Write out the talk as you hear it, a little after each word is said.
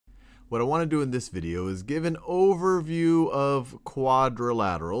What I want to do in this video is give an overview of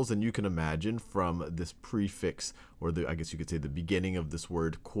quadrilaterals, and you can imagine from this prefix, or I guess you could say the beginning of this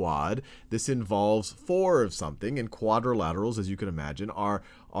word quad, this involves four of something, and quadrilaterals, as you can imagine, are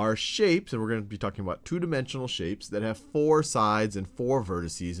shapes, and we're going to be talking about two-dimensional shapes that have four sides and four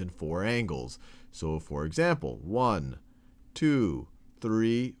vertices and four angles. So for example, 1, 2,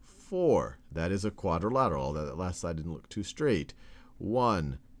 3, 4. That is a quadrilateral. That last side didn't look too straight.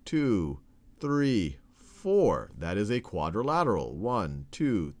 1, 2, 3, 4. That is a quadrilateral. 1,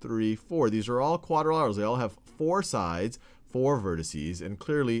 2, 3, 4. These are all quadrilaterals. They all have four sides, four vertices, and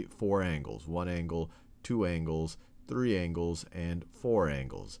clearly four angles. One angle, two angles, three angles, and four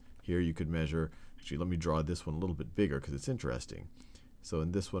angles. Here you could measure. Actually, let me draw this one a little bit bigger because it's interesting. So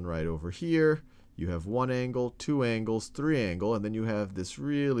in this one right over here, you have one angle, two angles, three angle, and then you have this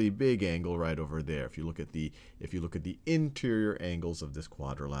really big angle right over there. If you look at the interior angles of this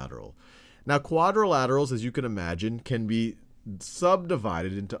quadrilateral. Now, quadrilaterals, as you can imagine, can be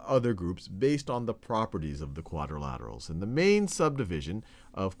subdivided into other groups based on the properties of the quadrilaterals. And the main subdivision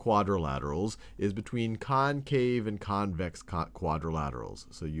of quadrilaterals is between concave and convex quadrilaterals.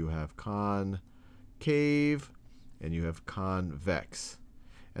 So you have concave and you have convex.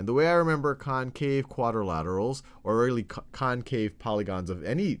 And the way I remember concave quadrilaterals, or really concave polygons of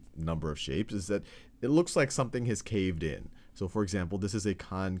any number of shapes, is that it looks like something has caved in. So for example, this is a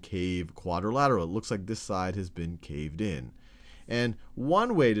concave quadrilateral. It looks like this side has been caved in. And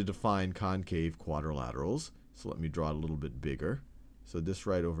one way to define concave quadrilaterals, so let me draw it a little bit bigger. So this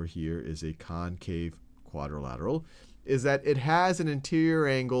right over here is a concave quadrilateral, is that it has an interior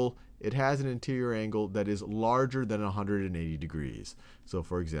angle. It has an interior angle that is larger than 180 degrees. So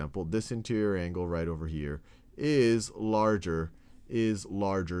for example, this interior angle right over here is larger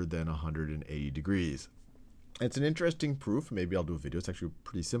than 180 degrees. It's an interesting proof. Maybe I'll do a video. It's actually a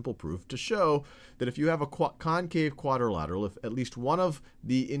pretty simple proof to show that if you have a concave quadrilateral, if at least one of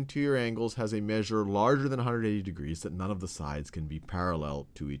the interior angles has a measure larger than 180 degrees, that none of the sides can be parallel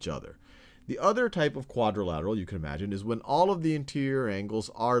to each other. The other type of quadrilateral you can imagine is when all of the interior angles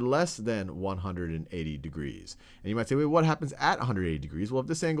are less than 180 degrees. And you might say, wait, what happens at 180 degrees? Well, if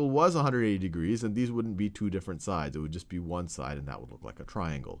this angle was 180 degrees, then these wouldn't be two different sides. It would just be one side, and that would look like a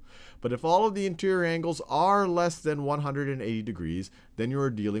triangle. But if all of the interior angles are less than 180 degrees, then you are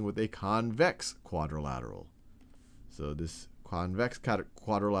dealing with a convex quadrilateral. So this convex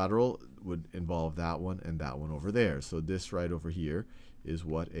quadrilateral would involve that one and that one over there. So this right over here is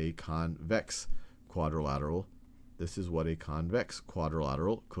what a convex quadrilateral, this is what a convex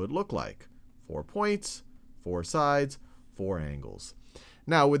quadrilateral could look like. 4 points, 4 sides, 4 angles.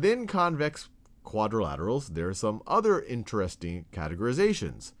 Now, within convex quadrilaterals, there are some other interesting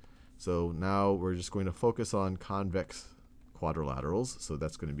categorizations. So now we're just going to focus on convex quadrilaterals. So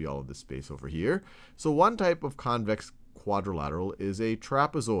that's going to be all of this space over here. So one type of convex quadrilateral is a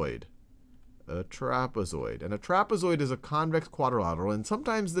trapezoid. A trapezoid. And a trapezoid is a convex quadrilateral. And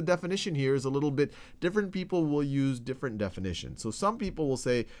sometimes the definition here is a little bit different. People will use different definitions. So some people will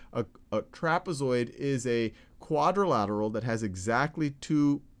say a trapezoid is a quadrilateral that has exactly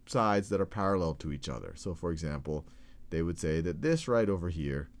two sides that are parallel to each other. So for example, they would say that this right over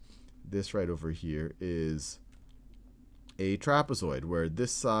here is a trapezoid, where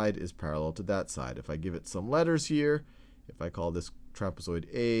this side is parallel to that side. If I give it some letters here, if I call this trapezoid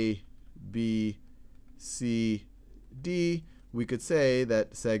A, B, C, D, we could say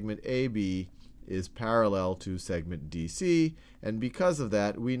that segment AB is parallel to segment DC, and because of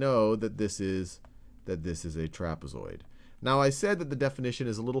that, we know that this is a trapezoid. Now, I said that the definition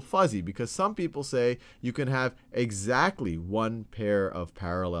is a little fuzzy because some people say you can have exactly one pair of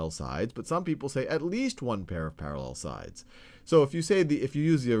parallel sides, but some people say at least one pair of parallel sides. So if you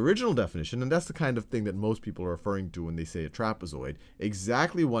use the original definition, and that's the kind of thing that most people are referring to when they say a trapezoid,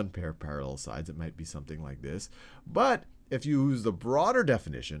 exactly one pair of parallel sides, it might be something like this. But if you use the broader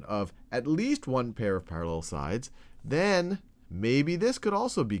definition of at least one pair of parallel sides, then maybe this could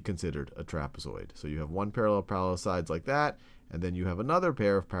also be considered a trapezoid. So you have one pair of parallel sides like that, and then you have another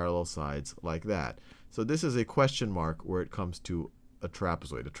pair of parallel sides like that. So this is a question mark where it comes to a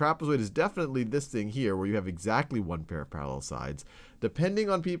trapezoid. A trapezoid is definitely this thing here where you have exactly one pair of parallel sides. Depending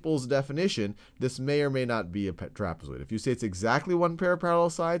on people's definition, this may or may not be a trapezoid. If you say it's exactly one pair of parallel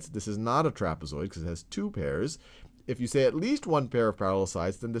sides, this is not a trapezoid because it has two pairs. If you say at least one pair of parallel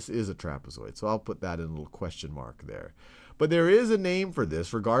sides, then this is a trapezoid. So I'll put that in a little question mark there. But there is a name for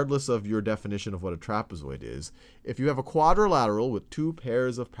this, regardless of your definition of what a trapezoid is. If you have a quadrilateral with two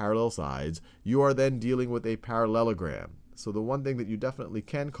pairs of parallel sides, you are then dealing with a parallelogram. So the one thing that you definitely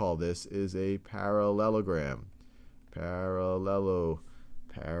can call this is a parallelogram. Parallelogram.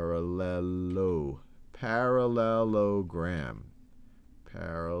 parallelogram.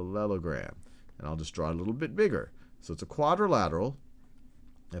 Parallelogram. And I'll just draw it a little bit bigger. So it's a quadrilateral.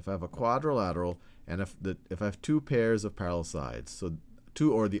 If I have a quadrilateral, and if I have two pairs of parallel sides, so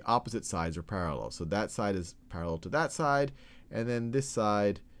two or the opposite sides are parallel. So that side is parallel to that side, and then this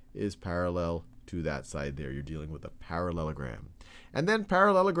side is parallel to that side there. You're dealing with a parallelogram. And then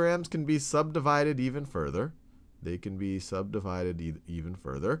parallelograms can be subdivided even further. They can be subdivided even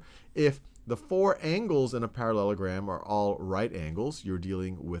further. If the four angles in a parallelogram are all right angles, you're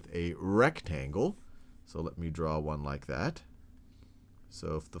dealing with a rectangle. So let me draw one like that.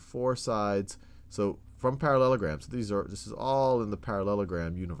 So if the four sides, so from parallelograms, this is all in the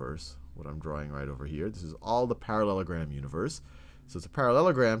parallelogram universe, what I'm drawing right over here. This is all the parallelogram universe. So it's a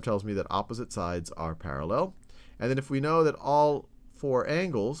parallelogram tells me that opposite sides are parallel. And then if we know that all four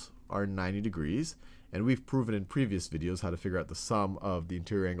angles are 90 degrees, and we've proven in previous videos how to figure out the sum of the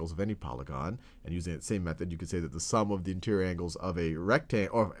interior angles of any polygon, and using that same method, you could say that the sum of the interior angles of a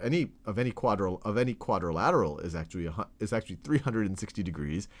rectangle or any quadrilateral is actually 360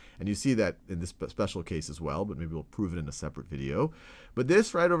 degrees, and you see that in this special case as well, but maybe we'll prove it in a separate video. But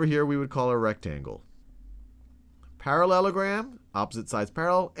this right over here we would call a rectangle. Parallelogram, opposite sides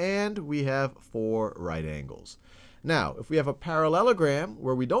parallel, and we have four right angles. Now, if we have a parallelogram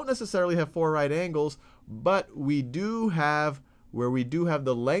where we don't necessarily have four right angles, but we do have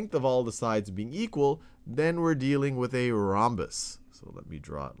the length of all the sides being equal, then we're dealing with a rhombus. So let me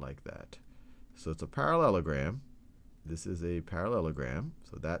draw it like that. So it's a parallelogram. This is a parallelogram.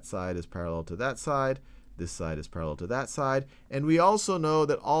 So that side is parallel to that side. This side is parallel to that side. And we also know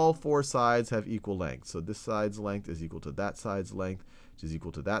that all four sides have equal length. So this side's length is equal to that side's length, which is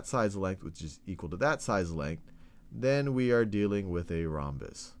equal to that side's length, which is equal to that side's length. Then we are dealing with a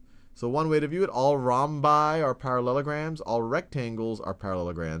rhombus. So one way to view it, all rhombi are parallelograms, all rectangles are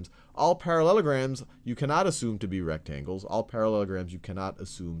parallelograms. All parallelograms you cannot assume to be rectangles. All parallelograms you cannot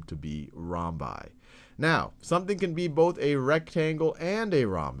assume to be rhombi. Now, something can be both a rectangle and a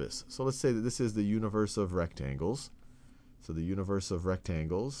rhombus. So let's say that this is the universe of rectangles. So the universe of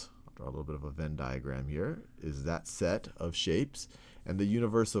rectangles, I'll draw a little bit of a Venn diagram here, is that set of shapes. And the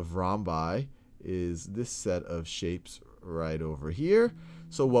universe of rhombi is this set of shapes right over here.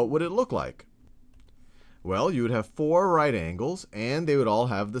 So what would it look like? Well, you would have four right angles, and they would all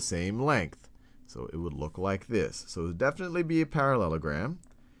have the same length. So it would look like this. So it would definitely be a parallelogram.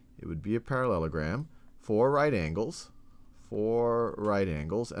 It would be a parallelogram. Four right angles,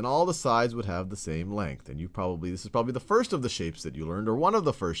 and all the sides would have the same length. And this is probably the first of the shapes that you learned, or one of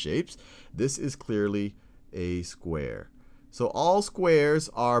the first shapes. This is clearly a square. So all squares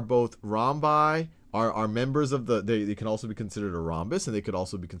are both rhombi, are members of they can also be considered a rhombus, and they could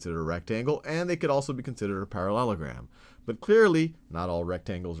also be considered a rectangle, and they could also be considered a parallelogram. But clearly, not all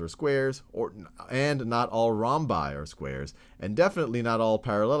rectangles are squares, and not all rhombi are squares, and definitely not all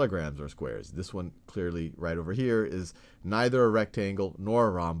parallelograms are squares. This one clearly right over here is neither a rectangle, nor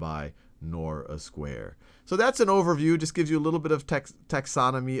a rhombi, nor a square. So that's an overview, just gives you a little bit of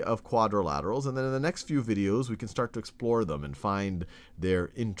taxonomy of quadrilaterals, and then in the next few videos we can start to explore them and find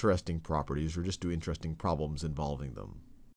their interesting properties or just do interesting problems involving them.